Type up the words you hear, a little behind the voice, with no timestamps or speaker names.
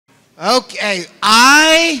Okay,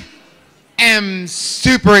 I am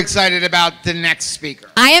super excited about the next speaker.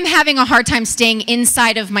 I am having a hard time staying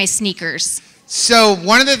inside of my sneakers. So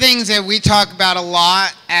one of the things that we talk about a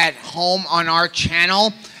lot at home on our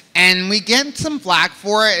channel, and we get some flack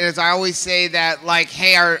for it, is I always say that, like,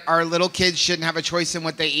 hey, our little kids shouldn't have a choice in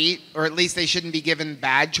what they eat, or at least they shouldn't be given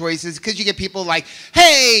bad choices, because you get people like,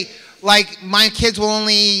 hey, like, my kids will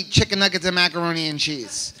only eat chicken nuggets and macaroni and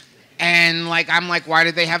cheese. And, like, I'm like, why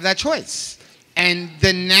did they have that choice? And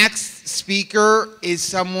the next speaker is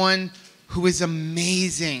someone who is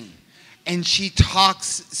amazing. And she talks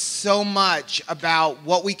so much about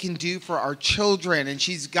what we can do for our children. And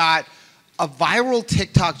she's got a viral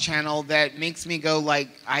TikTok channel that makes me go like,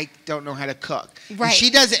 I don't know how to cook. Right. And she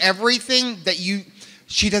does everything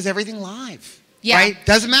she does everything live. Yeah. Right?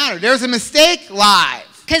 Doesn't matter. There's a mistake, live.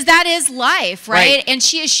 Because that is life, right? And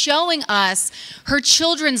she is showing us her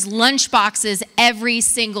children's lunch boxes every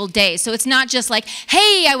single day. So it's not just like,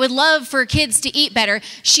 hey, I would love for kids to eat better.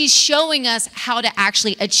 She's showing us how to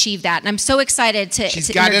actually achieve that. And I'm so excited to She's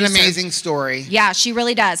got an amazing story. Yeah, she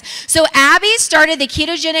really does. So Abby started the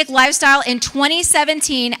ketogenic lifestyle in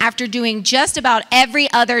 2017 after doing just about every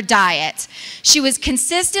other diet. She was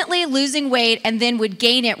consistently losing weight and then would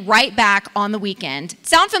gain it right back on the weekend.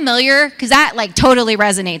 Sound familiar? Because that like totally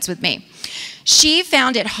resonates with me. She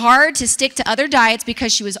found it hard to stick to other diets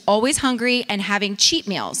because she was always hungry and having cheat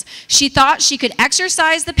meals. She thought she could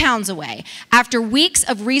exercise the pounds away. After weeks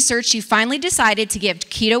of research, she finally decided to give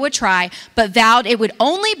keto a try, but vowed it would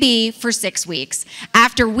only be for 6 weeks.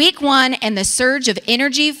 After week 1 and the surge of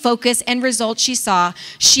energy, focus, and results she saw,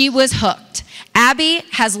 she was hooked. Abby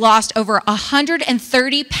has lost over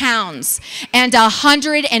 130 pounds and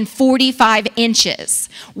 145 inches.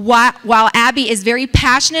 While Abby is very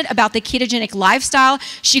passionate about the ketogenic lifestyle,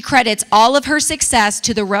 she credits all of her success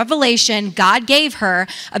to the revelation God gave her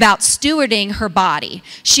about stewarding her body.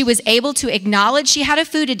 She was able to acknowledge she had a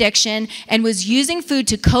food addiction and was using food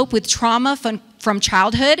to cope with trauma from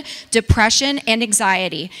childhood, depression, and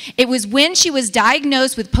anxiety. It was when she was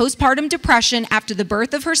diagnosed with postpartum depression after the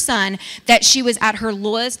birth of her son that she was at her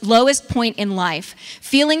lowest point in life.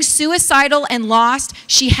 Feeling suicidal and lost,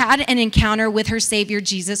 she had an encounter with her Savior,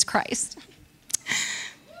 Jesus Christ.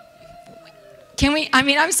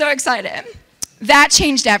 I'm so excited. That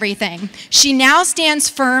changed everything. She now stands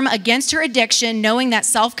firm against her addiction, knowing that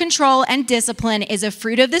self-control and discipline is a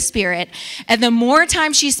fruit of the Spirit, and the more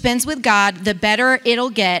time she spends with God, the better it'll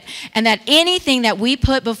get, and that anything that we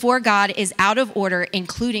put before God is out of order,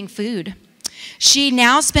 including food. She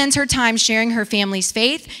now spends her time sharing her family's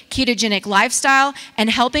faith, ketogenic lifestyle, and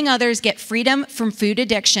helping others get freedom from food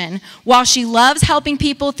addiction. While she loves helping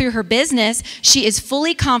people through her business, she is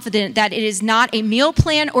fully confident that it is not a meal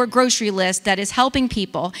plan or grocery list that is helping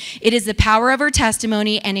people. It is the power of her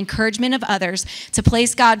testimony and encouragement of others to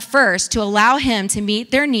place God first, to allow Him to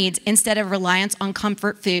meet their needs instead of reliance on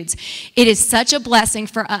comfort foods. It is such a blessing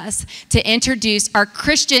for us to introduce our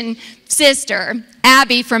Christian sister,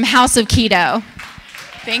 Abby from House of Keto.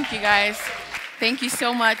 Thank you, guys. Thank you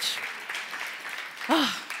so much.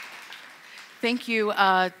 Oh, thank you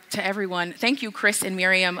to everyone. Thank you, Chris and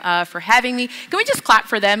Miriam, for having me. Can we just clap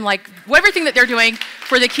for them? Like, everything that they're doing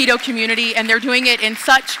for the keto community, and they're doing it in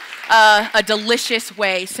such a delicious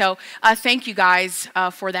way. So thank you guys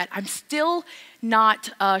for that. I'm still not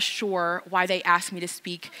sure why they asked me to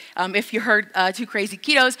speak. If you heard Two Crazy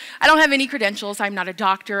Ketos, I don't have any credentials. I'm not a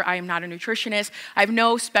doctor. I am not a nutritionist. I have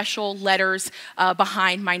no special letters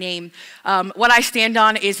behind my name. What I stand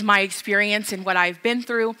on is my experience and what I've been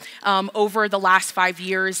through over the last 5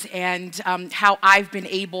 years, and how I've been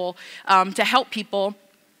able to help people.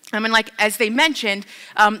 Like, as they mentioned,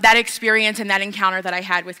 that experience and that encounter that I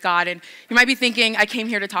had with God. And you might be thinking, I came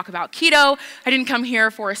here to talk about keto. I didn't come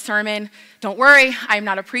here for a sermon. Don't worry, I'm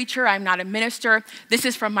not a preacher. I'm not a minister. This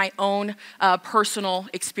is from my own personal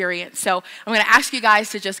experience. So I'm going to ask you guys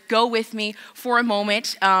to just go with me for a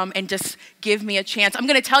moment and just give me a chance. I'm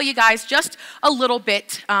going to tell you guys just a little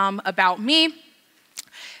bit about me.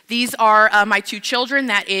 These are my 2 children.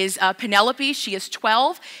 That is Penelope, she is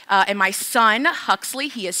 12, and my son, Huxley,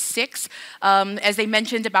 he is 6. As they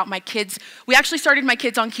mentioned about my kids, we actually started my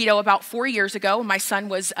kids on keto about 4 years ago. My son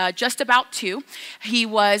was just about 2. He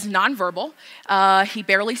was nonverbal. He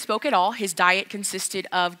barely spoke at all. His diet consisted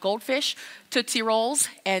of goldfish, Tootsie Rolls,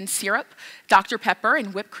 and syrup, Dr. Pepper,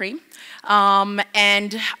 and whipped cream.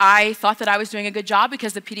 And I thought that I was doing a good job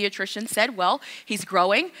because the pediatrician said, well, he's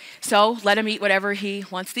growing, so let him eat whatever he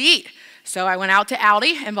wants to eat. So I went out to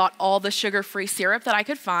Aldi and bought all the sugar-free syrup that I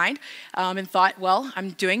could find and thought, well, I'm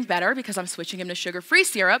doing better because I'm switching him to sugar-free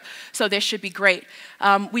syrup, so this should be great.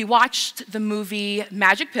 We watched the movie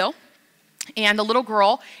Magic Pill. And the little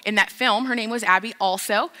girl in that film, her name was Abby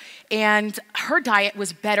also, and her diet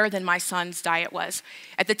was better than my son's diet was.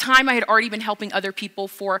 At the time, I had already been helping other people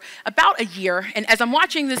for about a year, and as I'm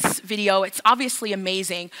watching this video, it's obviously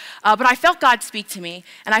amazing, but I felt God speak to me,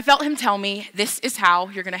 and I felt him tell me, this is how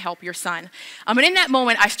you're gonna help your son. And in that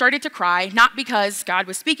moment, I started to cry, not because God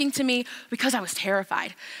was speaking to me, because I was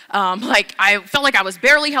terrified. I felt like I was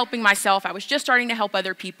barely helping myself, I was just starting to help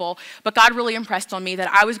other people, but God really impressed on me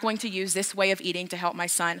that I was going to use this way of eating to help my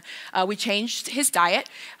son. We changed his diet.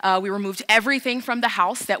 We removed everything from the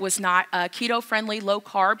house that was not keto-friendly,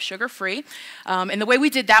 low-carb, sugar-free. And the way we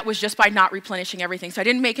did that was just by not replenishing everything. So I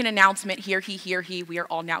didn't make an announcement, here, he, we are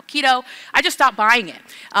all now keto. I just stopped buying it.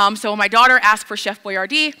 So when my daughter asked for Chef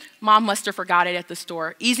Boyardee, Mom must have forgot it at the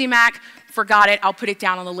store. Easy Mac, forgot it, I'll put it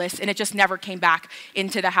down on the list, and it just never came back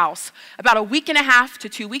into the house. About a week and a half to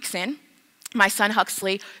 2 weeks in, my son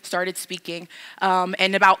Huxley started speaking,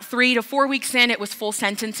 and about 3 to 4 weeks in, it was full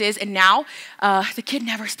sentences, and now the kid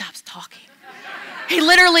never stops talking. He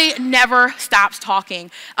literally never stops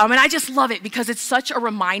talking. And I just love it because it's such a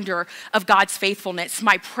reminder of God's faithfulness.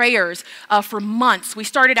 My prayers for months, we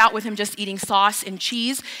started out with him just eating sauce and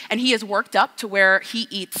cheese, and he has worked up to where he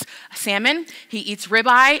eats salmon, he eats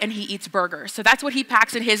ribeye, and he eats burgers. So that's what he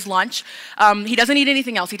packs in his lunch. He doesn't eat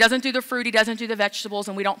anything else. He doesn't do the fruit, he doesn't do the vegetables,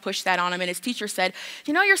 and we don't push that on him. And his teacher said,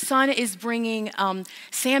 you know, your son is bringing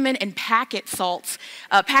salmon and packets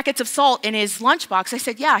of salt in his lunchbox. I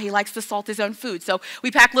said, yeah, he likes to salt his own food. So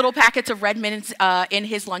we pack little packets of Red Mints in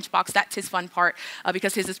his lunchbox. That's his fun part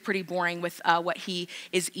because his is pretty boring with what he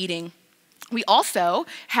is eating. We also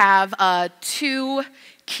have 2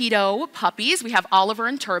 keto puppies. We have Oliver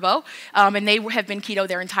and Turbo, and they have been keto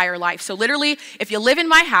their entire life. So literally, if you live in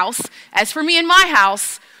my house, as for me in my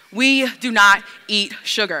house, we do not eat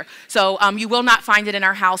sugar. So you will not find it in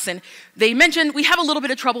our house. And they mentioned we have a little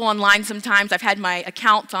bit of trouble online sometimes. I've had my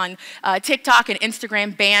account on TikTok and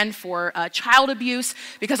Instagram banned for child abuse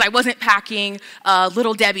because I wasn't packing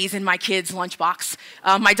Little Debbie's in my kids' lunchbox.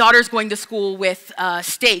 My daughter's going to school with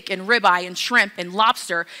steak and ribeye and shrimp and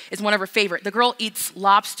lobster is one of her favorite. The girl eats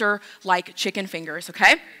lobster like chicken fingers,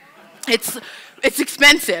 okay? It's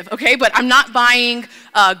expensive, okay? But I'm not buying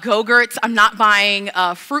Go-Gurts. I'm not buying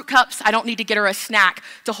fruit cups. I don't need to get her a snack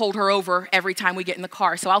to hold her over every time we get in the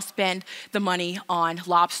car. So I'll spend the money on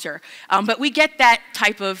lobster. But we get that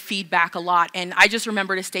type of feedback a lot. And I just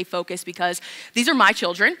remember to stay focused because these are my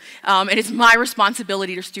children. And it's my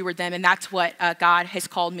responsibility to steward them. And that's what God has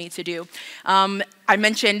called me to do. I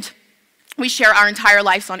mentioned we share our entire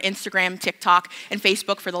lives on Instagram, TikTok, and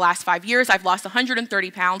Facebook for the last 5 years. I've lost 130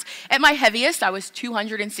 pounds. At my heaviest, I was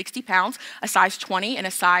 260 pounds, a size 20 and a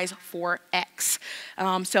size 4X.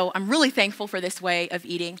 So I'm really thankful for this way of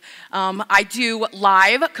eating. I do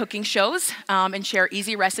live cooking shows and share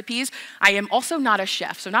easy recipes. I am also not a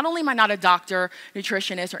chef. So not only am I not a doctor,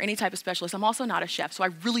 nutritionist, or any type of specialist, I'm also not a chef. So I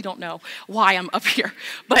really don't know why I'm up here.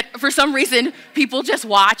 But for some reason, people just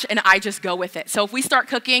watch and I just go with it. So if we start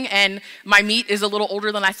cooking and my meat is a little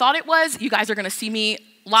older than I thought it was, you guys are gonna see me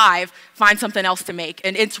live find something else to make,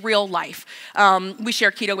 and it's real life. We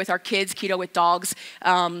share keto with our kids, keto with dogs,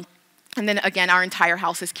 and then again, our entire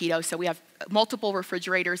house is keto, so we have multiple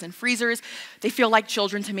refrigerators and freezers. They feel like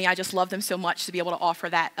children to me. I just love them so much to be able to offer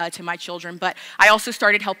that to my children. But I also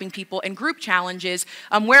started helping people in group challenges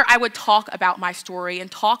where I would talk about my story and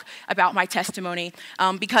talk about my testimony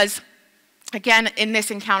because, again, in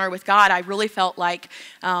this encounter with God, I really felt like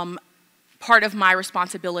part of my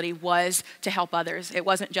responsibility was to help others. It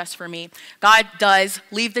wasn't just for me. God does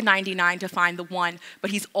leave the 99 to find the one, but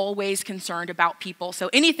he's always concerned about people. So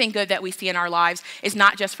anything good that we see in our lives is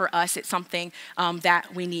not just for us, it's something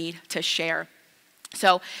that we need to share.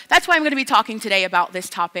 So that's why I'm going to be talking today about this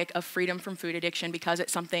topic of freedom from food addiction because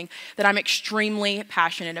it's something that I'm extremely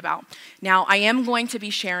passionate about. Now, I am going to be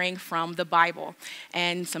sharing from the Bible,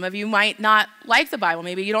 and some of you might not like the Bible.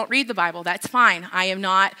 Maybe you don't read the Bible. That's fine. I am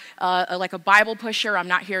not like a Bible pusher. I'm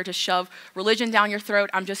not here to shove religion down your throat.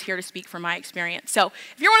 I'm just here to speak from my experience. So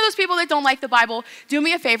if you're one of those people that don't like the Bible, do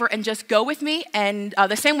me a favor and just go with me. And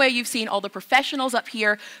the same way you've seen all the professionals up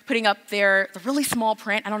here putting up the really small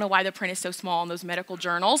print. I don't know why the print is so small in those medical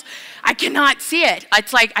journals. I cannot see it.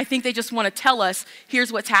 It's like, I think they just want to tell us,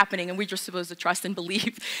 here's what's happening, and we're just supposed to trust and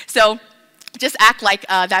believe. So just act like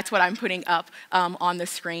that's what I'm putting up on the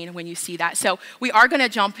screen when you see that. So we are going to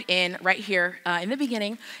jump in right here in the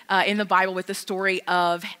beginning in the Bible with the story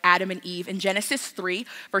of Adam and Eve. In Genesis 3,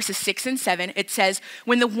 verses 6 and 7, it says,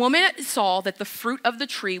 "When the woman saw that the fruit of the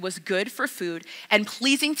tree was good for food and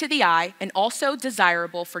pleasing to the eye and also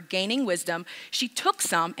desirable for gaining wisdom, she took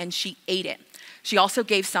some and she ate it. She also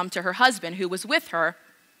gave some to her husband who was with her,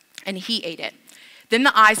 and he ate it. Then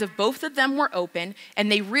the eyes of both of them were open, and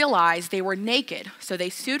they realized they were naked. So they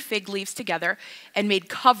sewed fig leaves together and made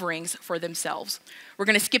coverings for themselves. We're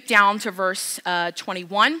going to skip down to verse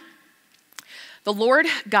 21. The Lord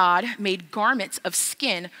God made garments of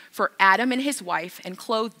skin for Adam and his wife and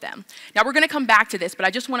clothed them. Now we're going to come back to this, but I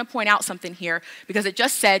just want to point out something here because it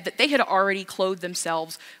just said that they had already clothed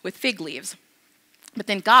themselves with fig leaves. But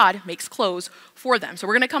then God makes clothes for them. So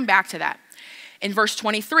we're going to come back to that. In verse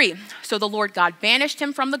 23, so the Lord God banished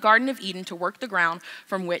him from the Garden of Eden to work the ground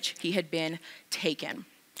from which he had been taken.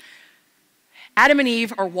 Adam and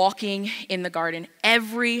Eve are walking in the garden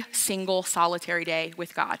every single solitary day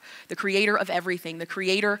with God, the creator of everything, the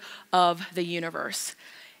creator of the universe.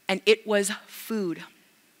 And it was food.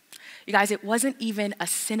 You guys, it wasn't even a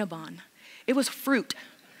Cinnabon. It was fruit.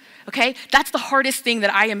 Okay, that's the hardest thing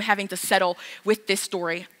that I am having to settle with this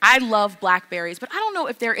story. I love blackberries, but I don't know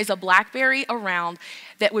if there is a blackberry around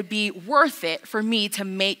that would be worth it for me to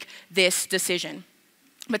make this decision.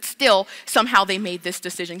 But still, somehow they made this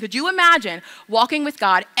decision. Could you imagine walking with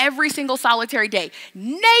God every single solitary day,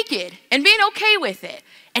 naked, and being okay with it?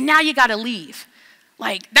 And now you gotta leave.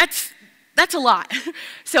 Like, that's a lot.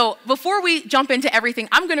 So before we jump into everything,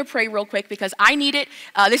 I'm going to pray real quick because I need it.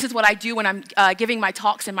 This is what I do when I'm giving my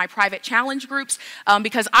talks in my private challenge groups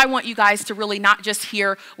because I want you guys to really not just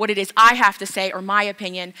hear what it is I have to say or my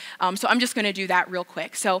opinion. So I'm just going to do that real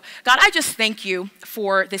quick. So God, I just thank you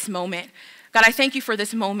for this moment. God, I thank you for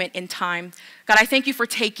this moment in time. God, I thank you for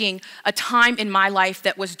taking a time in my life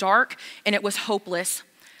that was dark and it was hopeless.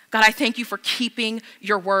 God, I thank you for keeping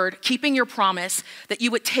your word, keeping your promise that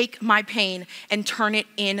you would take my pain and turn it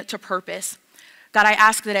into purpose. God, I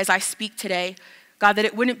ask that as I speak today, God, that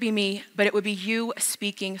it wouldn't be me, but it would be you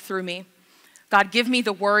speaking through me. God, give me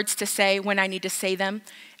the words to say when I need to say them.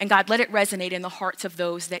 And God, let it resonate in the hearts of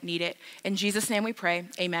those that need it. In Jesus' name we pray,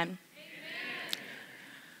 amen.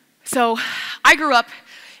 So I grew up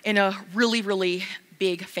in a really, really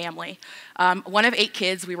big family. One of 8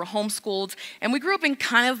 kids, we were homeschooled, and we grew up in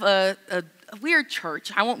kind of a weird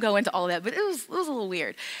church. I won't go into all of that, but it was a little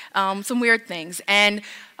weird. Some weird things. And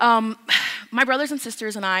my brothers and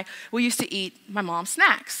sisters and I, we used to eat my mom's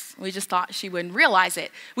snacks. We just thought she wouldn't realize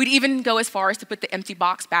it. We'd even go as far as to put the empty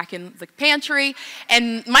box back in the pantry.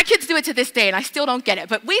 And my kids do it to this day, and I still don't get it.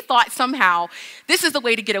 But we thought somehow this is the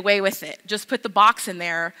way to get away with it. Just put the box in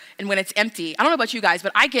there, and when it's empty, I don't know about you guys,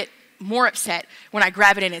 but I get more upset when I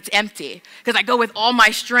grab it and it's empty because I go with all my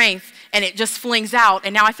strength and it just flings out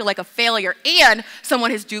and now I feel like a failure and someone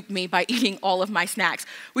has duped me by eating all of my snacks.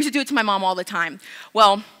 We used to do it to my mom all the time.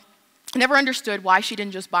 Well, I never understood why she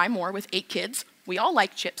didn't just buy more with 8 kids. We all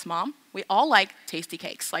like chips, Mom. We all like tasty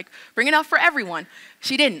cakes. Like, bring enough for everyone.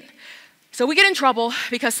 She didn't. So we get in trouble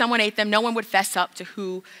because someone ate them. No one would fess up to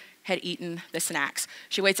who had eaten the snacks.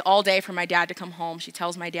 She waits all day for my dad to come home. She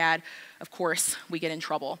tells my dad, of course, we get in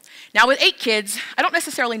trouble. Now with 8 kids, I don't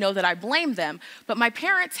necessarily know that I blame them, but my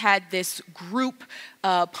parents had this group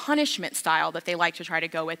punishment style that they like to try to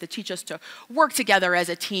go with to teach us to work together as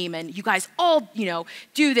a team and you guys all,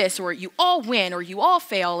 do this or you all win or you all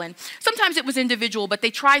fail. And sometimes it was individual, but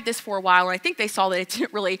they tried this for a while and I think they saw that it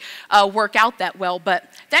didn't really work out that well. But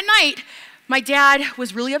that night, my dad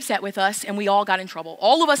was really upset with us and we all got in trouble.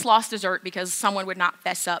 All of us lost dessert because someone would not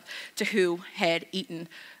fess up to who had eaten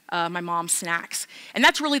my mom's snacks. And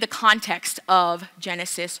that's really the context of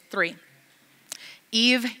Genesis 3.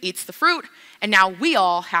 Eve eats the fruit and now we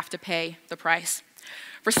all have to pay the price.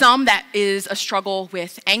 For some, that is a struggle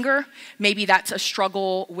with anger. Maybe that's a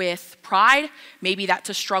struggle with pride. Maybe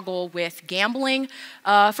that's a struggle with gambling.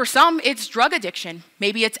 For some, it's drug addiction.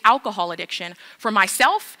 Maybe it's alcohol addiction. For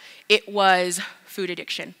myself, it was food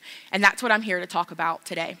addiction. And that's what I'm here to talk about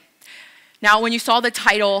today. Now, when you saw the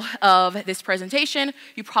title of this presentation,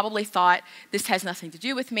 you probably thought, this has nothing to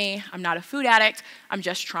do with me. I'm not a food addict. I'm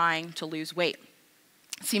just trying to lose weight.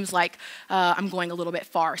 Seems like I'm going a little bit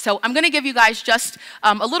far. So I'm going to give you guys just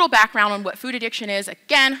a little background on what food addiction is.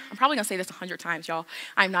 Again, I'm probably going to say this 100 times, y'all.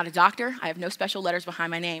 I'm not a doctor. I have no special letters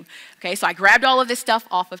behind my name. Okay, so I grabbed all of this stuff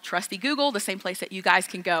off of trusty Google, the same place that you guys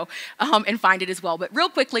can go and find it as well. But real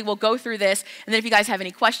quickly, we'll go through this. And then if you guys have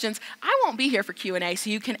any questions, I won't be here for Q&A,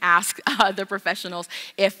 so you can ask the professionals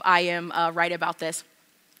if I am right about this.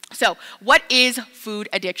 So, what is food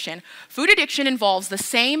addiction? Food addiction involves the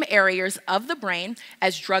same areas of the brain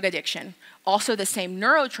as drug addiction. Also, the same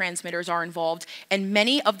neurotransmitters are involved, and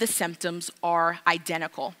many of the symptoms are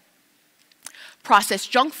identical.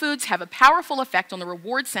 Processed junk foods have a powerful effect on the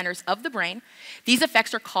reward centers of the brain. These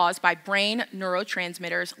effects are caused by brain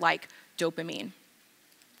neurotransmitters like dopamine.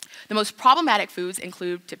 The most problematic foods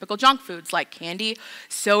include typical junk foods like candy,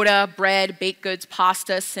 soda, bread, baked goods,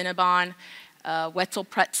 pasta, Cinnabon, Wetzel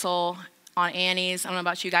pretzel, Aunt Annie's. I don't know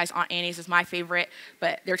about you guys, Aunt Annie's is my favorite,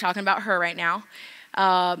 but they're talking about her right now.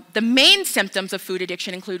 The main symptoms of food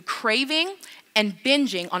addiction include craving and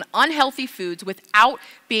binging on unhealthy foods without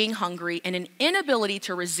being hungry and an inability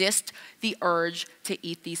to resist the urge to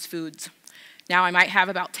eat these foods. Now, I might have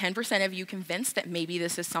about 10% of you convinced that maybe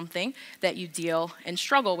this is something that you deal and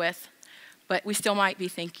struggle with, but we still might be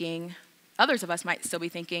thinking, others of us might still be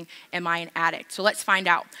thinking, am I an addict? So let's find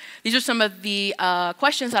out. These are some of the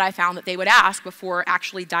questions that I found that they would ask before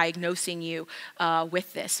actually diagnosing you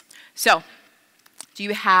with this. So, do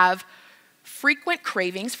you have frequent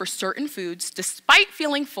cravings for certain foods despite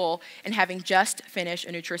feeling full and having just finished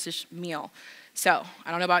a nutritious meal? So,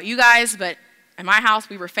 I don't know about you guys, but in my house,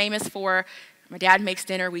 we were famous for, my dad makes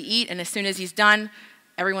dinner, we eat, and as soon as he's done,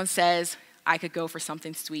 everyone says, I could go for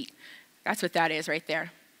something sweet. That's what that is right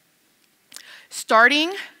there.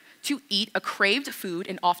 Starting to eat a craved food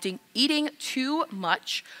and often eating too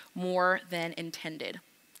much more than intended.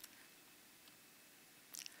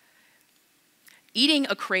 Eating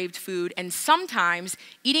a craved food and sometimes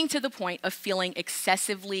eating to the point of feeling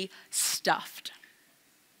excessively stuffed.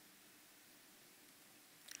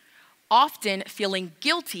 Often feeling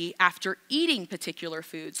guilty after eating particular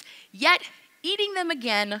foods, yet eating them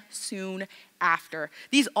again soon after.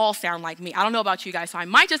 These all sound like me. I don't know about you guys, so I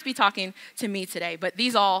might just be talking to me today, but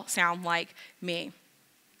these all sound like me.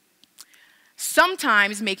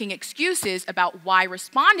 Sometimes making excuses about why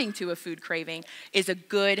responding to a food craving is a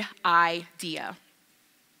good idea.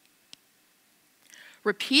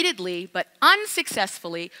 Repeatedly but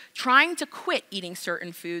unsuccessfully trying to quit eating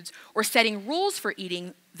certain foods or setting rules for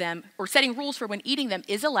eating them, or setting rules for when eating them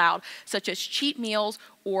is allowed, such as cheat meals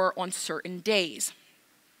or on certain days.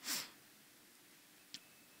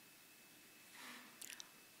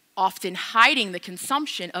 Often hiding the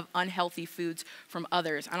consumption of unhealthy foods from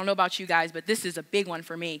others. I don't know about you guys, but this is a big one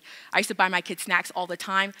for me. I used to buy my kids snacks all the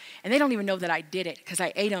time, and they don't even know that I did it because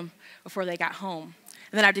I ate them before they got home.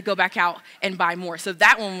 And then I had to go back out and buy more. So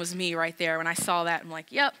that one was me right there. When I saw that, I'm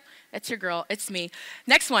like, yep, that's your girl, it's me.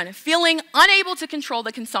 Next one, feeling unable to control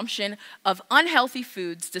the consumption of unhealthy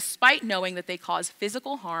foods despite knowing that they cause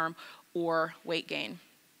physical harm or weight gain.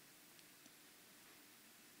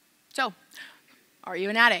 So, are you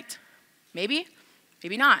an addict? Maybe,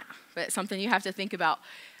 maybe not, but it's something you have to think about.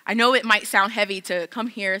 I know it might sound heavy to come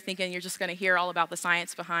here thinking you're just going to hear all about the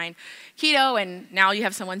science behind keto, and now you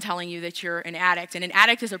have someone telling you that you're an addict. And an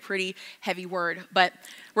addict is a pretty heavy word, but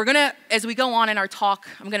we're going to, as we go on in our talk,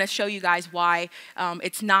 I'm going to show you guys why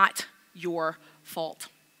it's not your fault.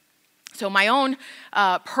 So my own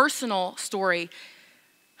personal story,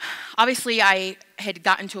 obviously I had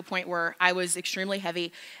gotten to a point where I was extremely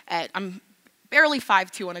heavy. I'm barely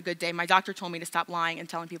 5'2" on a good day. My doctor told me to stop lying and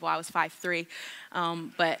telling people I was 5'3",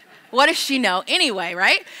 but what does she know? Anyway,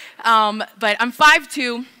 right? But I'm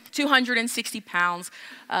 5'2", 260 pounds,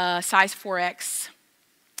 size 4X,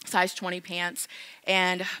 size 20 pants,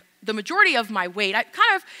 and the majority of my weight, I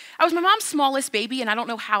was my mom's smallest baby, and I don't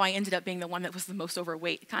know how I ended up being the one that was the most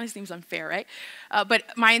overweight. It kind of seems unfair, right? But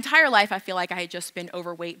my entire life, I feel like I had just been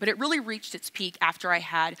overweight, but it really reached its peak after I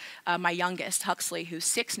had my youngest, Huxley, who's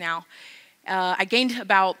 6 now. I gained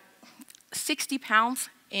about 60 pounds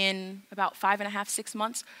in about 5.5, 6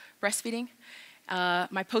 months breastfeeding.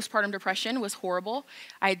 My postpartum depression was horrible.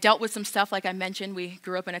 I had dealt with some stuff, like I mentioned. We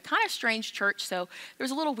grew up in a kind of strange church, so there was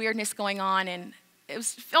a little weirdness going on, and it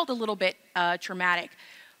felt a little bit traumatic.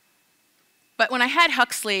 But when I had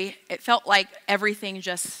Huxley, it felt like everything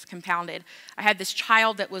just compounded. I had this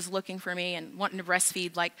child that was looking for me and wanting to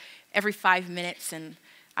breastfeed like every 5 minutes, and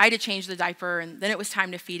I had to change the diaper, and then it was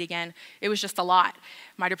time to feed again. It was just a lot.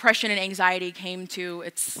 My depression and anxiety came to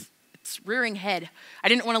its rearing head. I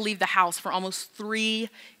didn't want to leave the house for almost 3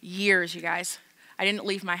 years, you guys. I didn't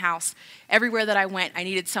leave my house. Everywhere that I went, I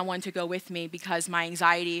needed someone to go with me because my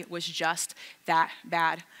anxiety was just that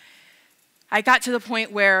bad. I got to the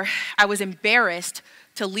point where I was embarrassed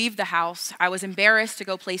to leave the house. I was embarrassed to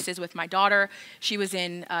go places with my daughter. She was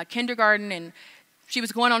in kindergarten, and she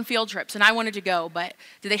was going on field trips, and I wanted to go, but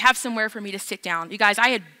did they have somewhere for me to sit down? You guys, I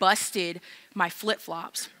had busted my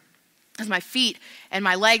flip-flops because my feet and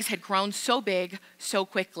my legs had grown so big so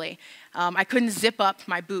quickly. I couldn't zip up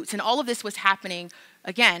my boots, and all of this was happening,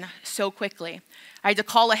 again, so quickly. I had to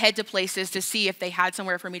call ahead to places to see if they had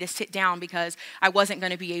somewhere for me to sit down because I wasn't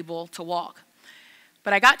going to be able to walk.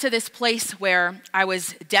 But I got to this place where I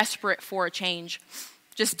was desperate for a change.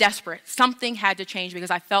 Just desperate. Something had to change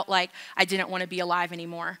because I felt like I didn't want to be alive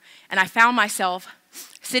anymore. And I found myself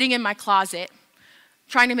sitting in my closet,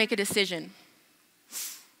 trying to make a decision.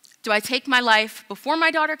 Do I take my life before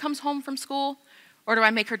my daughter comes home from school, or do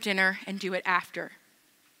I make her dinner and do it after?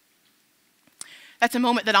 That's a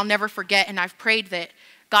moment that I'll never forget, and I've prayed that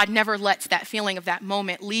God never lets that feeling of that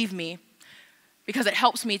moment leave me, because it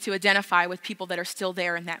helps me to identify with people that are still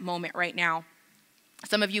there in that moment right now.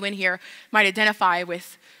 Some of you in here might identify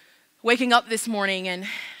with waking up this morning, and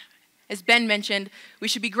as Ben mentioned, we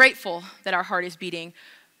should be grateful that our heart is beating.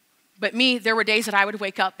 But me, there were days that I would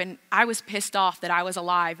wake up and I was pissed off that I was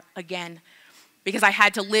alive again, because I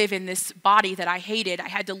had to live in this body that I hated. I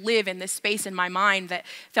had to live in this space in my mind that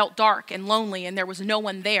felt dark and lonely, and there was no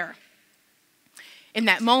one there. In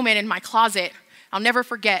that moment in my closet, I'll never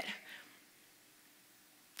forget,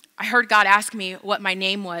 I heard God ask me what my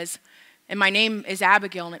name was, and my name is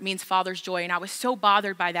Abigail, and it means Father's Joy, and I was so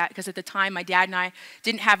bothered by that because at the time my dad and I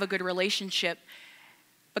didn't have a good relationship.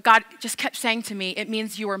 But God just kept saying to me, it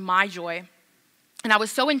means you are my joy. And I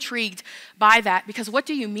was so intrigued by that, because what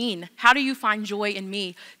do you mean? How do you find joy in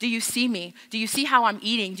me? Do you see me? Do you see how I'm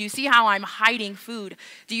eating? Do you see how I'm hiding food?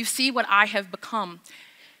 Do you see what I have become?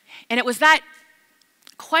 And it was that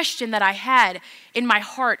question that I had in my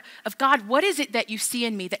heart of, God, what is it that you see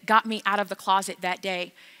in me that got me out of the closet that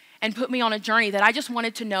day and put me on a journey that I just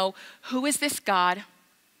wanted to know, who is this God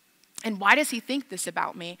and why does he think this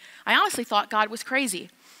about me? I honestly thought God was crazy.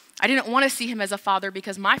 I didn't want to see him as a father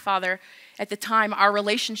because my father, at the time, our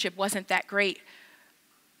relationship wasn't that great.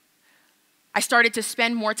 I started to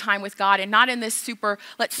spend more time with God, and not in this super,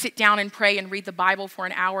 let's sit down and pray and read the Bible for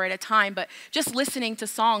an hour at a time, but just listening to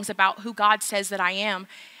songs about who God says that I am.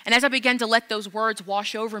 And as I began to let those words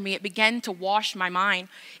wash over me, it began to wash my mind.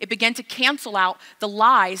 It began to cancel out the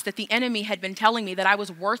lies that the enemy had been telling me, that I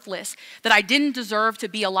was worthless, that I didn't deserve to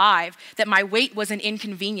be alive, that my weight was an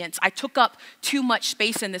inconvenience. I took up too much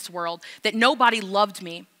space in this world, that nobody loved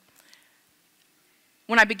me.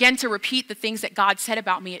 When I began to repeat the things that God said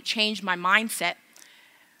about me, it changed my mindset.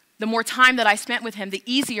 The more time that I spent with him, the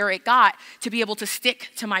easier it got to be able to stick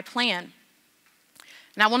to my plan.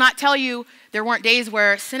 And I will not tell you there weren't days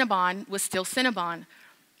where Cinnabon was still Cinnabon,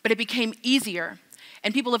 but it became easier.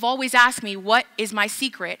 And people have always asked me, what is my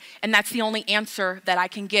secret? And that's the only answer that I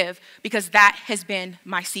can give, because that has been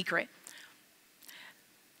my secret.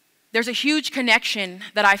 There's a huge connection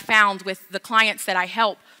that I found with the clients that I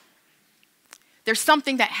help. There's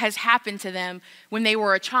something that has happened to them when they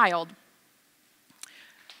were a child.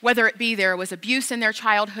 Whether it be there was abuse in their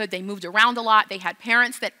childhood, they moved around a lot, they had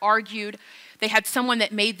parents that argued, they had someone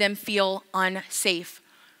that made them feel unsafe.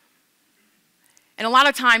 And a lot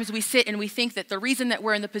of times we sit and we think that the reason that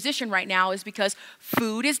we're in the position right now is because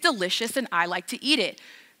food is delicious and I like to eat it.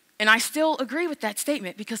 And I still agree with that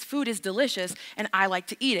statement, because food is delicious and I like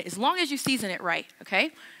to eat it, as long as you season it right, okay?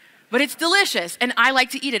 But it's delicious, and I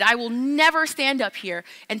like to eat it. I will never stand up here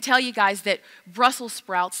and tell you guys that Brussels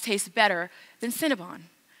sprouts taste better than Cinnabon,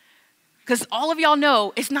 because all of y'all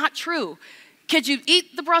know it's not true. Could you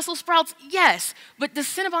eat the Brussels sprouts? Yes. But does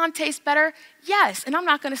Cinnabon taste better? Yes. And I'm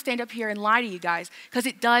not going to stand up here and lie to you guys, because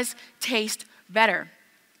it does taste better,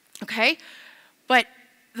 okay? But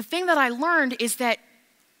the thing that I learned is that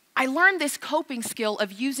I learned this coping skill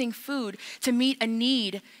of using food to meet a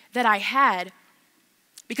need that I had,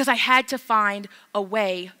 because I had to find a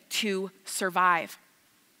way to survive.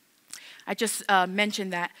 I just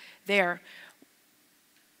mentioned that there.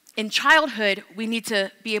 In childhood, we need to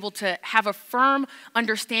be able to have a firm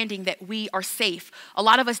understanding that we are safe. A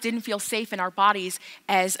lot of us didn't feel safe in our bodies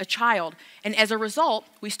as a child, and as a result,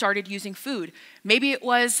 we started using food. Maybe it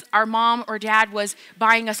was our mom or dad was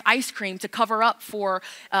buying us ice cream to cover up for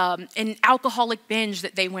an alcoholic binge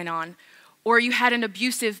that they went on, or you had an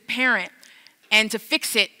abusive parent, and to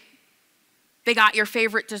fix it, they got your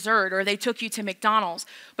favorite dessert, or they took you to McDonald's.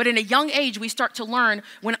 But in a young age, we start to learn,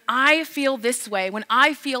 when I feel this way, when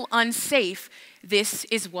I feel unsafe, this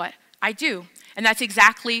is what I do. And that's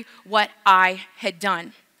exactly what I had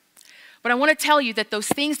done. But I want to tell you that those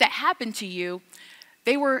things that happened to you,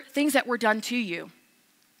 they were things that were done to you.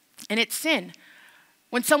 And it's sin.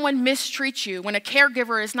 When someone mistreats you, when a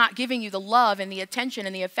caregiver is not giving you the love and the attention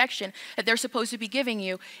and the affection that they're supposed to be giving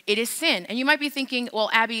you, it is sin. And you might be thinking, well,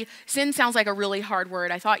 Abby, sin sounds like a really hard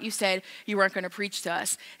word. I thought you said you weren't going to preach to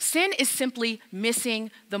us. Sin is simply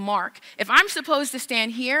missing the mark. If I'm supposed to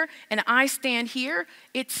stand here and I stand here,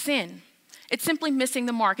 it's sin. It's simply missing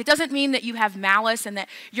the mark. It doesn't mean that you have malice and that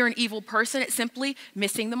you're an evil person. It's simply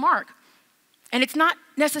missing the mark. And it's not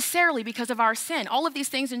necessarily because of our sin. All of these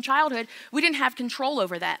things in childhood, we didn't have control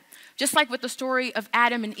over that. Just like with the story of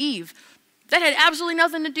Adam and Eve. That had absolutely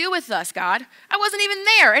nothing to do with us, God. I wasn't even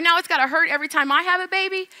there, and now it's got to hurt every time I have a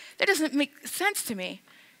baby? That doesn't make sense to me.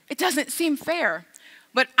 It doesn't seem fair.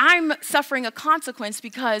 but I'm suffering a consequence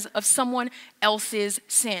because of someone else's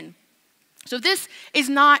sin. So this is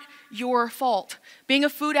not your fault. Being a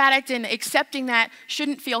food addict and accepting that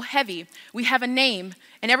shouldn't feel heavy. We have a name,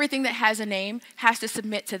 and everything that has a name has to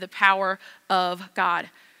submit to the power of God.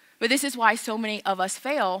 But this is why so many of us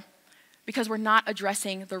fail, because we're not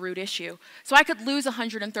addressing the root issue. So I could lose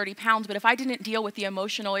 130 pounds, but if I didn't deal with the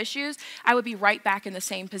emotional issues, I would be right back in the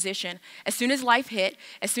same position. As soon as life hit,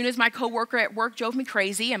 as soon as my coworker at work drove me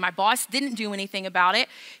crazy and my boss didn't do anything about it,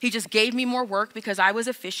 he just gave me more work because I was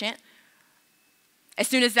efficient. As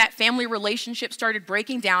soon as that family relationship started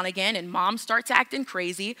breaking down again and mom starts acting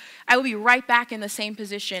crazy, I would be right back in the same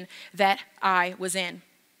position that I was in.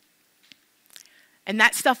 And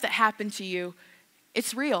that stuff that happened to you,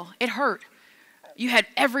 it's real. It hurt. You had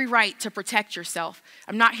every right to protect yourself.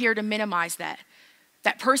 I'm not here to minimize that.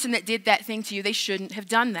 That person that did that thing to you, they shouldn't have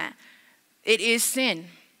done that. It is sin.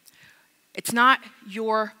 It's not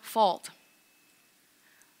your fault.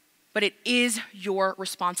 But it is your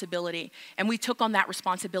responsibility. And we took on that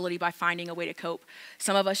responsibility by finding a way to cope.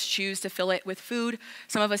 Some of us choose to fill it with food.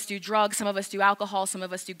 Some of us do drugs. Some of us do alcohol. Some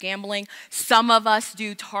of us do gambling. Some of us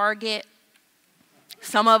do Target.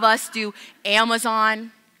 Some of us do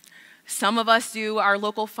Amazon. Some of us do our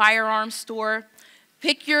local firearms store.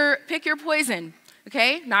 Pick your poison,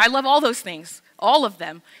 okay? Now, I love all those things, all of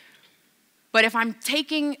them. But if I'm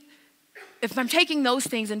taking those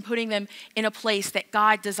things and putting them in a place that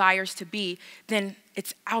God desires to be, then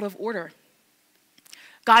it's out of order.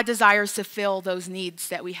 God desires to fill those needs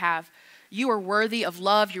that we have. You are worthy of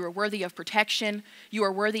love. You are worthy of protection. You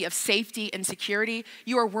are worthy of safety and security.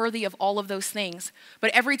 You are worthy of all of those things.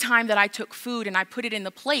 But every time that I took food and I put it in the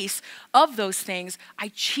place of those things, I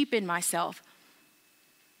cheapened myself.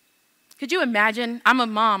 Could you imagine? I'm a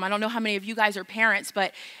mom. I don't know how many of you guys are parents,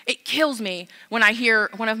 but it kills me when I hear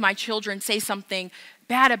one of my children say something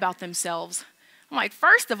bad about themselves. I'm like,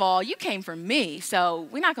 first of all, you came from me, so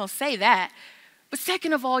we're not going to say that. But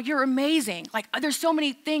second of all, you're amazing. Like, there's so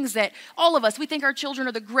many things that all of us, we think our children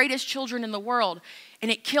are the greatest children in the world.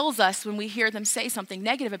 And it kills us when we hear them say something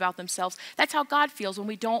negative about themselves. That's how God feels when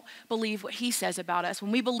we don't believe what he says about us.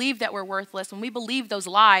 When we believe that we're worthless, when we believe those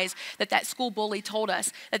lies that school bully told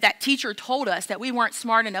us, that teacher told us, that we weren't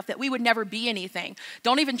smart enough, that we would never be anything.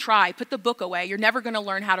 Don't even try. Put the book away. You're never going to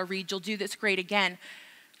learn how to read. You'll do this great again.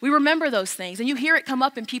 We remember those things. And you hear it come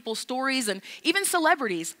up in people's stories and even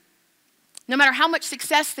celebrities. No matter how much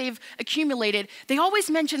success they've accumulated, they always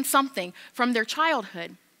mention something from their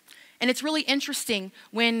childhood. And it's really interesting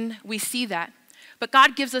when we see that. But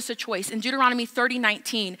God gives us a choice. In Deuteronomy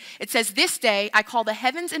 30:19, it says, "This day I call the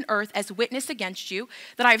heavens and earth as witness against you,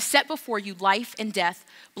 that I have set before you life and death,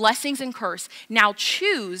 blessings and curse. Now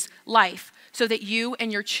choose life, so that you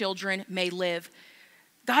and your children may live."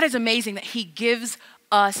 God is amazing that he gives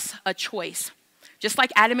us a choice. Just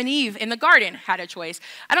like Adam and Eve in the garden had a choice.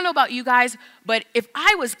 I don't know about you guys, but if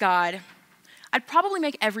I was God, I'd probably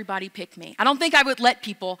make everybody pick me. I don't think I would let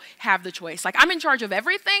people have the choice. Like, I'm in charge of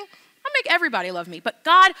everything. I'll make everybody love me. But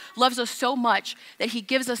God loves us so much that he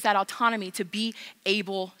gives us that autonomy to be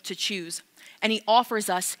able to choose. And he offers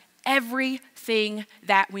us everything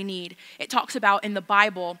that we need. It talks about in the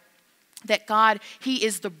Bible that God, he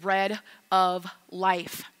is the bread of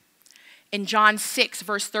life. In John 6,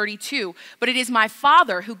 verse 32, "But it is my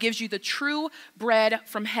Father who gives you the true bread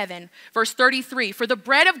from heaven." Verse 33, "For the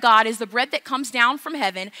bread of God is the bread that comes down from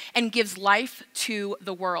heaven and gives life to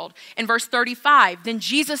the world." In verse 35, "Then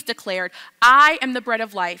Jesus declared, I am the bread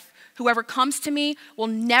of life. Whoever comes to me will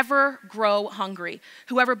never grow hungry.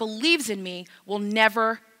 Whoever believes in me will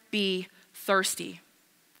never be thirsty."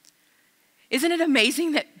 Isn't it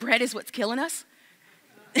amazing that bread is what's killing us?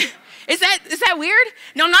 Is that weird?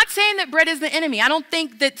 No, I'm not saying that bread is the enemy. I don't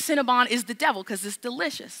think that Cinnabon is the devil because it's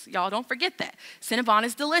delicious. Y'all don't forget that. Cinnabon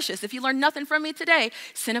is delicious. If you learn nothing from me today,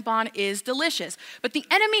 Cinnabon is delicious. But the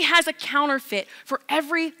enemy has a counterfeit for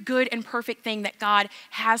every good and perfect thing that God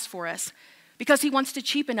has for us because he wants to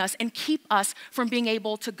cheapen us and keep us from being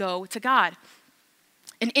able to go to God.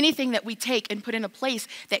 And anything that we take and put in a place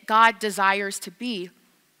that God desires to be,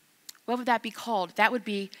 what would that be called? That would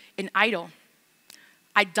be an idol.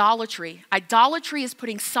 Idolatry. Idolatry is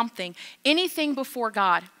putting something, anything before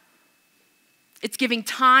God. It's giving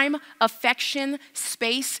time, affection,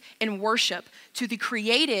 space, and worship to the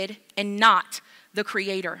created and not the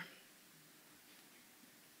creator.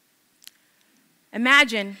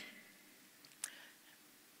 Imagine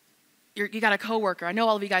you got a coworker. I know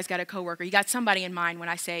all of you guys got a coworker. You got somebody in mind when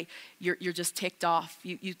I say you're just ticked off.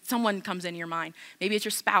 Someone comes into your mind. Maybe it's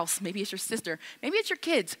your spouse. Maybe it's your sister. Maybe it's your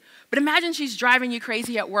kids. But imagine she's driving you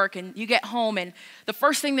crazy at work and you get home and the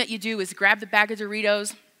first thing that you do is grab the bag of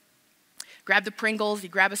Doritos, grab the Pringles, you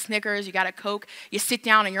grab a Snickers, you got a Coke, you sit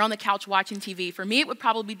down and you're on the couch watching TV. For me, it would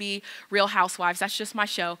probably be Real Housewives. That's just my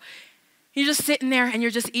show. You're just sitting there and you're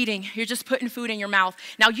just eating. You're just putting food in your mouth.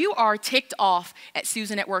 Now you are ticked off at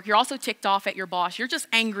Susan at work. You're also ticked off at your boss. You're just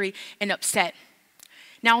angry and upset.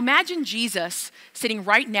 Now imagine Jesus sitting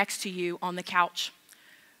right next to you on the couch.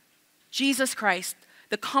 Jesus Christ,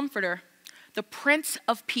 the Comforter, the Prince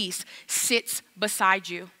of Peace, sits beside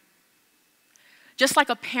you. Just like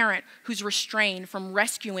a parent who's restrained from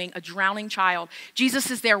rescuing a drowning child, Jesus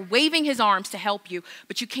is there waving his arms to help you,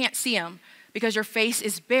 but you can't see him because your face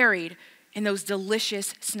is buried in those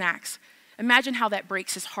delicious snacks. Imagine how that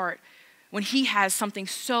breaks his heart when he has something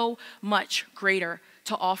so much greater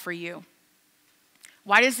to offer you.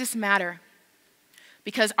 Why does this matter?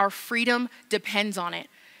 Because our freedom depends on it.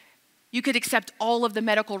 You could accept all of the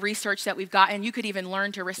medical research that we've got, and you could even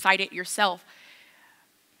learn to recite it yourself.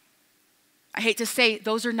 I hate to say,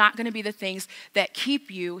 those are not going to be the things that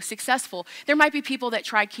keep you successful. There might be people that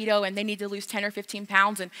try keto and they need to lose 10 or 15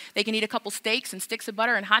 pounds and they can eat a couple steaks and sticks of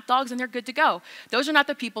butter and hot dogs and they're good to go. Those are not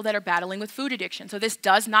the people that are battling with food addiction. So this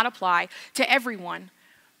does not apply to everyone.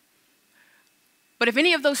 But if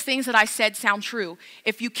any of those things that I said sound true,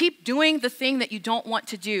 if you keep doing the thing that you don't want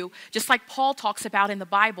to do, just like Paul talks about in the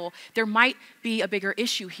Bible, there might be a bigger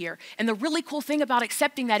issue here. And the really cool thing about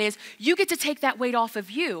accepting that is you get to take that weight off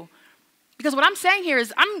of you. Because what I'm saying here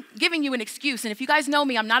is I'm giving you an excuse. And if you guys know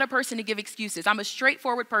me, I'm not a person to give excuses. I'm a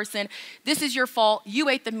straightforward person. This is your fault. You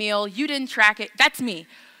ate the meal. You didn't track it. That's me.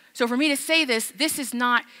 So for me to say this is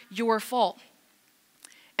not your fault.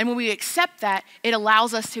 And when we accept that, it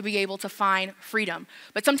allows us to be able to find freedom.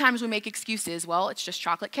 But sometimes we make excuses. Well, it's just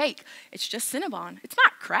chocolate cake. It's just Cinnabon. It's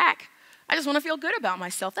not crack. I just want to feel good about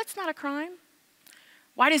myself. That's not a crime.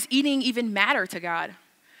 Why does eating even matter to God?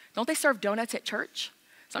 Don't they serve donuts at church?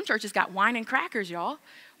 Some churches got wine and crackers, y'all.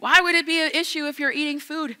 Why would it be an issue if you're eating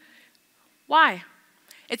food? Why?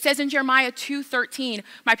 It says in Jeremiah 2:13,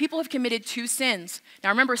 my people have committed 2 sins. Now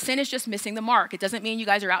remember, sin is just missing the mark. It doesn't mean you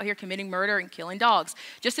guys are out here committing murder and killing dogs.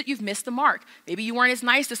 Just that you've missed the mark. Maybe you weren't as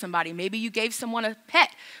nice to somebody. Maybe you gave someone a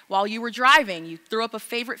pet while you were driving. You threw up a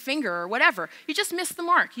favorite finger or whatever. You just missed the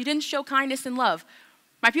mark. You didn't show kindness and love.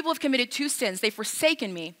 My people have committed 2 sins. They've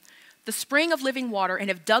forsaken me, the spring of living water, and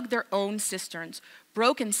have dug their own cisterns,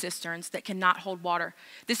 broken cisterns that cannot hold water.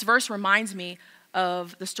 This verse reminds me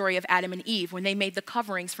of the story of Adam and Eve when they made the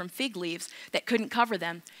coverings from fig leaves that couldn't cover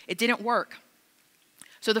them. It didn't work.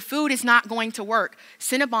 So the food is not going to work.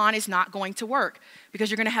 Cinnabon is not going to work because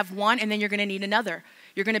you're going to have one and then you're going to need another.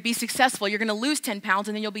 You're going to be successful. You're going to lose 10 pounds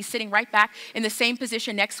and then you'll be sitting right back in the same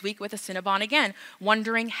position next week with a Cinnabon again,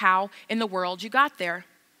 wondering how in the world you got there.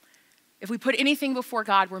 If we put anything before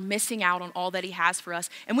God, we're missing out on all that he has for us.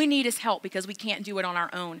 And we need his help because we can't do it on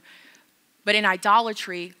our own. But in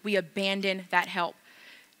idolatry, we abandon that help.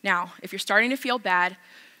 Now, if you're starting to feel bad,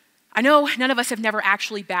 I know none of us have never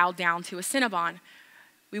actually bowed down to a Cinnabon.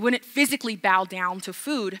 We wouldn't physically bow down to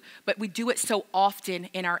food, but we do it so often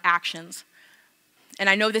in our actions. And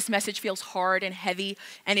I know this message feels hard and heavy,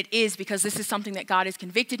 and it is because this is something that God has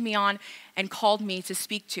convicted me on and called me to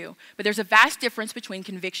speak to. But there's a vast difference between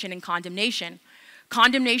conviction and condemnation.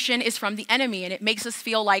 Condemnation is from the enemy, and it makes us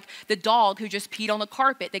feel like the dog who just peed on the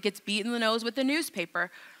carpet that gets beat in the nose with the newspaper.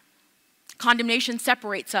 Condemnation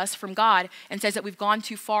separates us from God and says that we've gone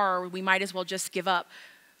too far or we might as well just give up.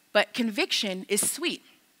 But conviction is sweet.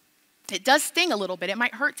 It does sting a little bit. It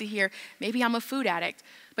might hurt to hear, maybe I'm a food addict.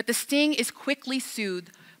 But the sting is quickly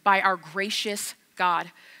soothed by our gracious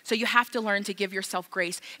God. So you have to learn to give yourself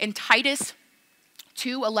grace. In Titus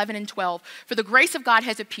 2:11 and 12, for the grace of God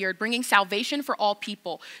has appeared, bringing salvation for all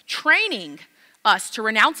people, training us to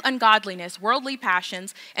renounce ungodliness, worldly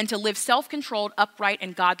passions, and to live self-controlled, upright,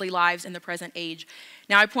 and godly lives in the present age.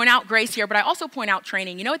 Now I point out grace here, but I also point out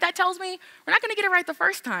training. You know what that tells me? We're not going to get it right the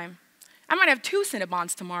first time. I might have 2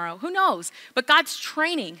 Cinnabons tomorrow. Who knows? But God's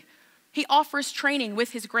training. He offers training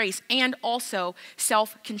with his grace and also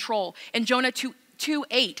self-control. In Jonah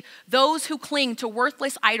 2:8, those who cling to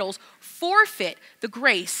worthless idols forfeit the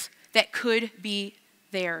grace that could be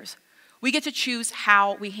theirs. We get to choose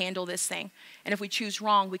how we handle this thing. And if we choose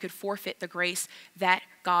wrong, we could forfeit the grace that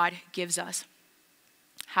God gives us.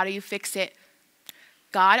 How do you fix it?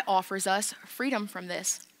 God offers us freedom from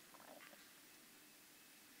this.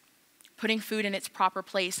 Putting food in its proper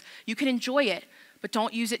place. You can enjoy it, but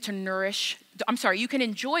don't use it to nourish. You can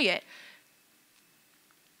enjoy it,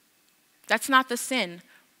 That's not the sin.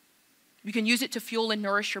 You can use it to fuel and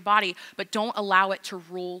nourish your body, but don't allow it to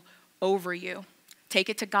rule over you. Take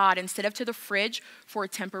it to God instead of to the fridge for a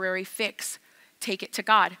temporary fix. Take it to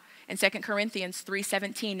God. In 2 Corinthians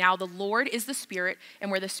 3:17, now the Lord is the Spirit,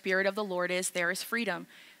 and where the Spirit of the Lord is, there is freedom.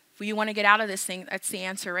 If you want to get out of this thing, that's the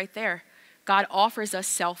answer right there. God offers us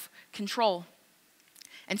self-control.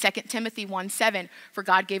 And 2 Timothy 1:7, for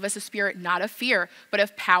God gave us a spirit not of fear, but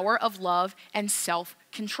of power, of love, and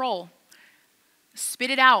self-control. Spit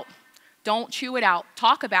it out. Don't chew it out.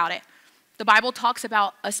 Talk about it. The Bible talks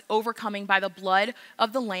about us overcoming by the blood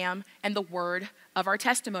of the Lamb and the word of our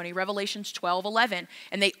testimony. Revelations 12:11.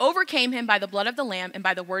 And they overcame him by the blood of the Lamb and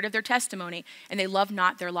by the word of their testimony, and they loved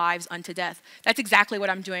not their lives unto death. That's exactly what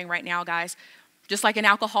I'm doing right now, guys. Just like an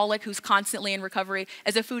alcoholic who's constantly in recovery,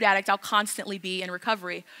 as a food addict, I'll constantly be in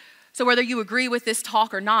recovery. So whether you agree with this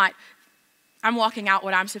talk or not, I'm walking out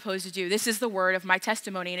what I'm supposed to do. This is the word of my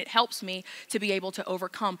testimony, and it helps me to be able to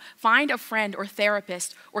overcome. Find a friend or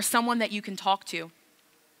therapist or someone that you can talk to.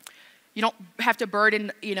 You don't have to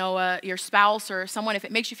burden, your spouse or someone. If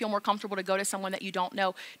it makes you feel more comfortable to go to someone that you don't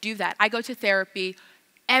know, do that. I go to therapy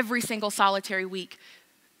every single solitary week,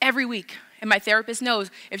 every week. And my therapist knows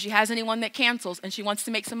if she has anyone that cancels and she wants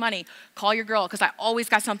to make some money, call your girl, because I always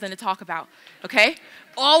got something to talk about, okay?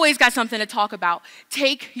 Always got something to talk about.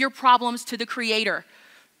 Take your problems to the Creator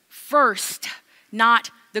first, not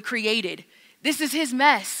the created. This is his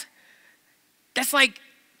mess. That's like,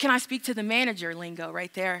 can I speak to the manager lingo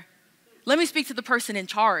right there? Let me speak to the person in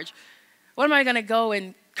charge. What am I going to go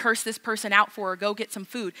and curse this person out for or go get some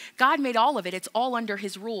food? God made all of it. It's all under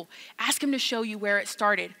his rule. Ask him to show you where it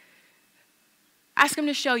started. Ask him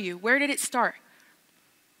to show you. Where did it start?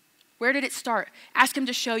 Where did it start? Ask him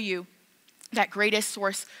to show you that greatest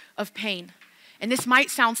source of pain. And this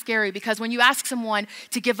might sound scary because when you ask someone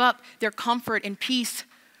to give up their comfort and peace,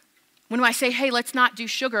 when I say, hey, let's not do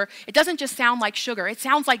sugar, it doesn't just sound like sugar. It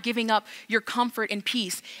sounds like giving up your comfort and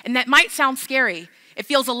peace. And that might sound scary. It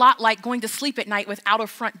feels a lot like going to sleep at night without a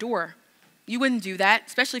front door. You wouldn't do that,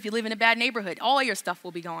 especially if you live in a bad neighborhood. All your stuff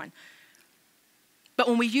will be gone. But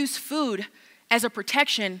when we use food as a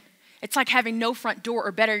protection, it's like having no front door,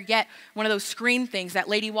 or better yet, one of those screen things that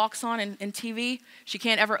lady walks on in TV. She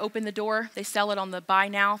can't ever open the door. They sell it on the buy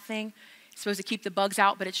now thing. It's supposed to keep the bugs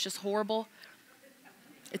out, but it's just horrible.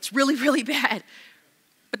 It's really, really bad.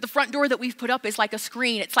 But the front door that we've put up is like a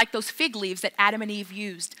screen. It's like those fig leaves that Adam and Eve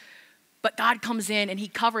used. But God comes in and he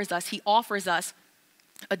covers us. He offers us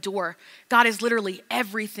a door. God is literally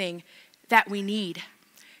everything that we need.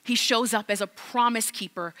 He shows up as a promise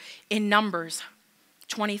keeper in Numbers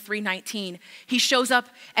 23:19. He shows up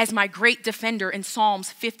as my great defender in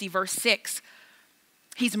Psalms 50, verse 6.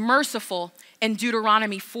 He's merciful in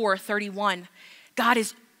Deuteronomy 4:31. God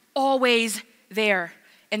is always there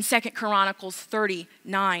in 2 Chronicles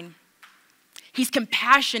 30:9. He's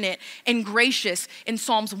compassionate and gracious in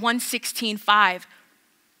Psalms 116:5.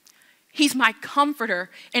 He's my comforter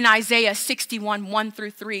in Isaiah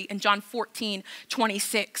 61:1-3 and John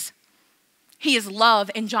 14:26. He is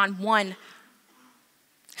love in John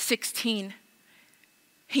 1:16.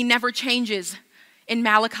 He never changes in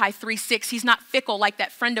Malachi 3:6. He's not fickle like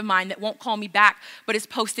that friend of mine that won't call me back but is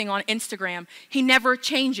posting on Instagram. He never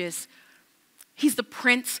changes. He's the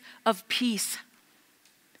Prince of Peace.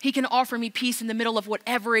 He can offer me peace in the middle of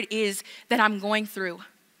whatever it is that I'm going through.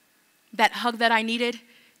 That hug that I needed,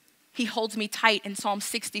 he holds me tight in Psalm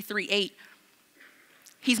 63:8.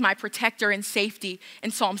 He's my protector and safety in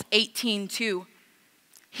Psalms 18:2.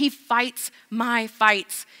 He fights my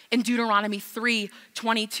fights in Deuteronomy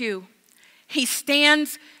 3:22. He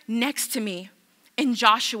stands next to me in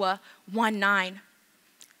Joshua 1:9.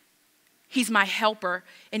 He's my helper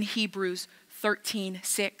in Hebrews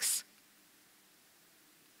 13:6.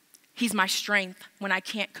 He's my strength when I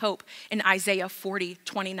can't cope in Isaiah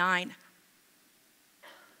 40:29.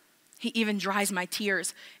 He even dries my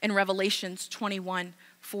tears in Revelations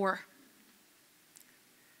 21:4.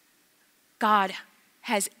 God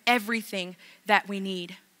has everything that we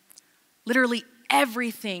need. Literally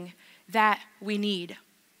everything that we need.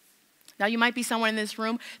 Now you might be someone in this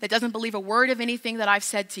room that doesn't believe a word of anything that I've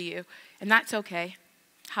said to you, and that's okay.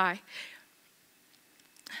 Hi.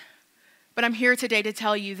 But I'm here today to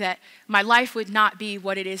tell you that my life would not be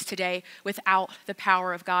what it is today without the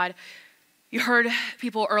power of God. You heard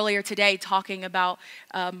people earlier today talking about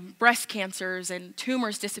breast cancers and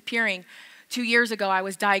tumors disappearing. 2 years ago, I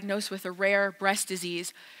was diagnosed with a rare breast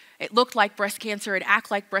disease. It looked like breast cancer, it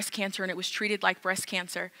acted like breast cancer, and it was treated like breast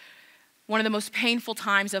cancer. One of the most painful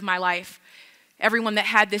times of my life. Everyone that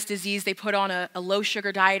had this disease, they put on a low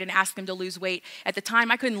sugar diet and asked them to lose weight. At the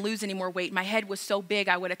time, I couldn't lose any more weight. My head was so big,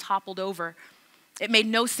 I would have toppled over. It made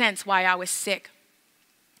no sense why I was sick.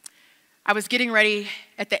 I was getting ready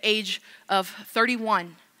at the age of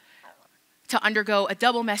 31 to undergo a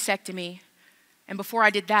double mastectomy. And before I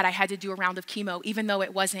did that, I had to do a round of chemo, even though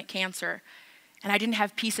it wasn't cancer. And I didn't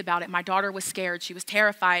have peace about it. My daughter was scared. She was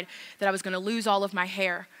terrified that I was going to lose all of my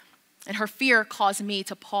hair. And her fear caused me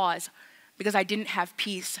to pause because I didn't have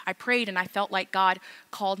peace. I prayed and I felt like God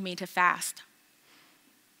called me to fast.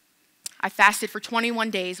 I fasted for 21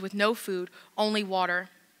 days with no food, only water.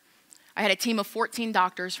 I had a team of 14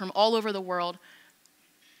 doctors from all over the world.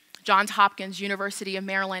 Johns Hopkins, University of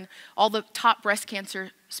Maryland, all the top breast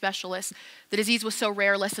cancer specialists. The disease was so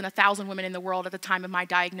rare, less than 1,000 women in the world at the time of my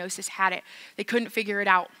diagnosis had it. They couldn't figure it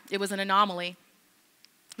out. It was an anomaly.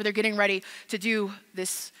 But they're getting ready to do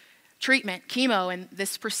this treatment, chemo, and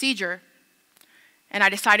this procedure. And I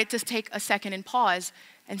decided to take a second and pause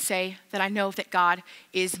and say that I know that God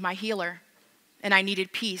is my healer, and I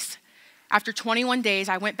needed peace. After 21 days,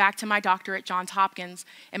 I went back to my doctor at Johns Hopkins,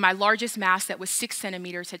 and my largest mass that was 6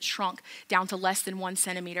 centimeters had shrunk down to less than 1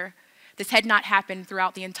 centimeter. This had not happened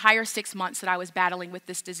throughout the entire 6 months that I was battling with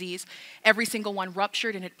this disease. Every single one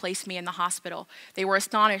ruptured and had placed me in the hospital. They were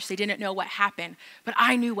astonished. They didn't know what happened, but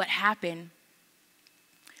I knew what happened.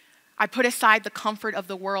 I put aside the comfort of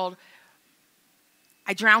the world.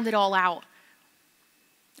 I drowned it all out.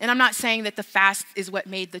 And I'm not saying that the fast is what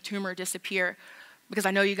made the tumor disappear, because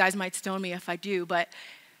I know you guys might stone me if I do, but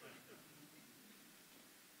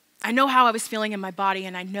I know how I was feeling in my body,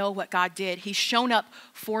 and I know what God did. He's shown up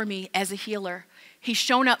for me as a healer. He's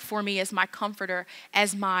shown up for me as my comforter,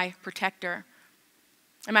 as my protector.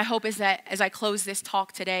 And my hope is that as I close this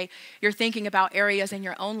talk today, you're thinking about areas in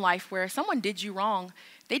your own life where someone did you wrong.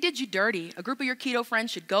 They did you dirty. A group of your keto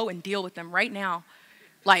friends should go and deal with them right now.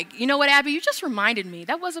 Like, you know what, Abby, you just reminded me.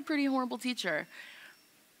 That was a pretty horrible teacher.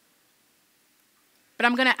 But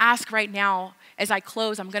I'm going to ask right now, as I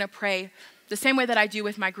close, I'm going to pray the same way that I do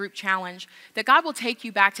with my group challenge, that God will take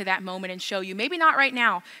you back to that moment and show you, maybe not right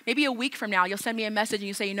now, maybe a week from now, you'll send me a message and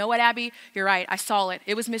you say, you know what, Abby, you're right, I saw it.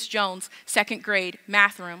 It was Miss Jones, 2nd grade,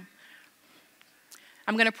 math room.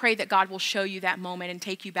 I'm going to pray that God will show you that moment and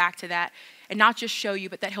take you back to that, and not just show you,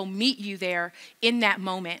 but that he'll meet you there in that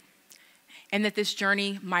moment, and that this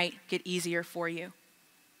journey might get easier for you.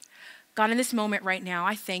 God, in this moment right now,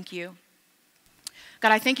 I thank you.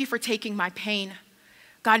 God, I thank you for taking my pain.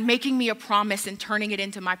 God, making me a promise and turning it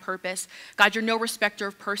into my purpose. God, you're no respecter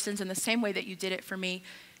of persons. In the same way that you did it for me,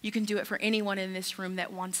 you can do it for anyone in this room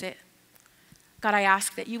that wants it. God, I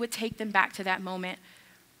ask that you would take them back to that moment,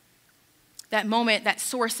 that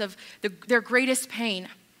source of their greatest pain.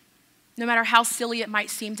 No matter how silly it might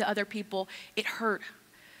seem to other people, it hurt.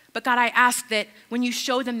 But God, I ask that when you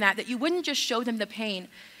show them that you wouldn't just show them the pain.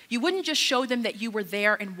 You wouldn't just show them that you were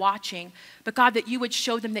there and watching, but God, that you would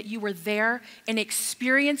show them that you were there and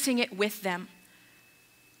experiencing it with them.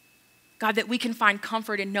 God, that we can find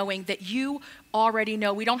comfort in knowing that you already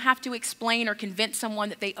know. We don't have to explain or convince someone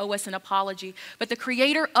that they owe us an apology, but the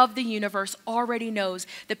creator of the universe already knows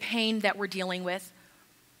the pain that we're dealing with.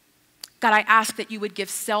 God, I ask that you would give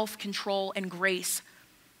self-control and grace.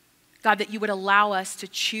 God, that you would allow us to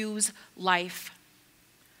choose life.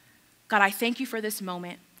 God, I thank you for this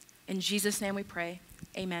moment. In Jesus' name we pray,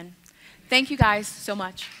 amen. Thank you guys so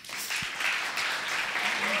much.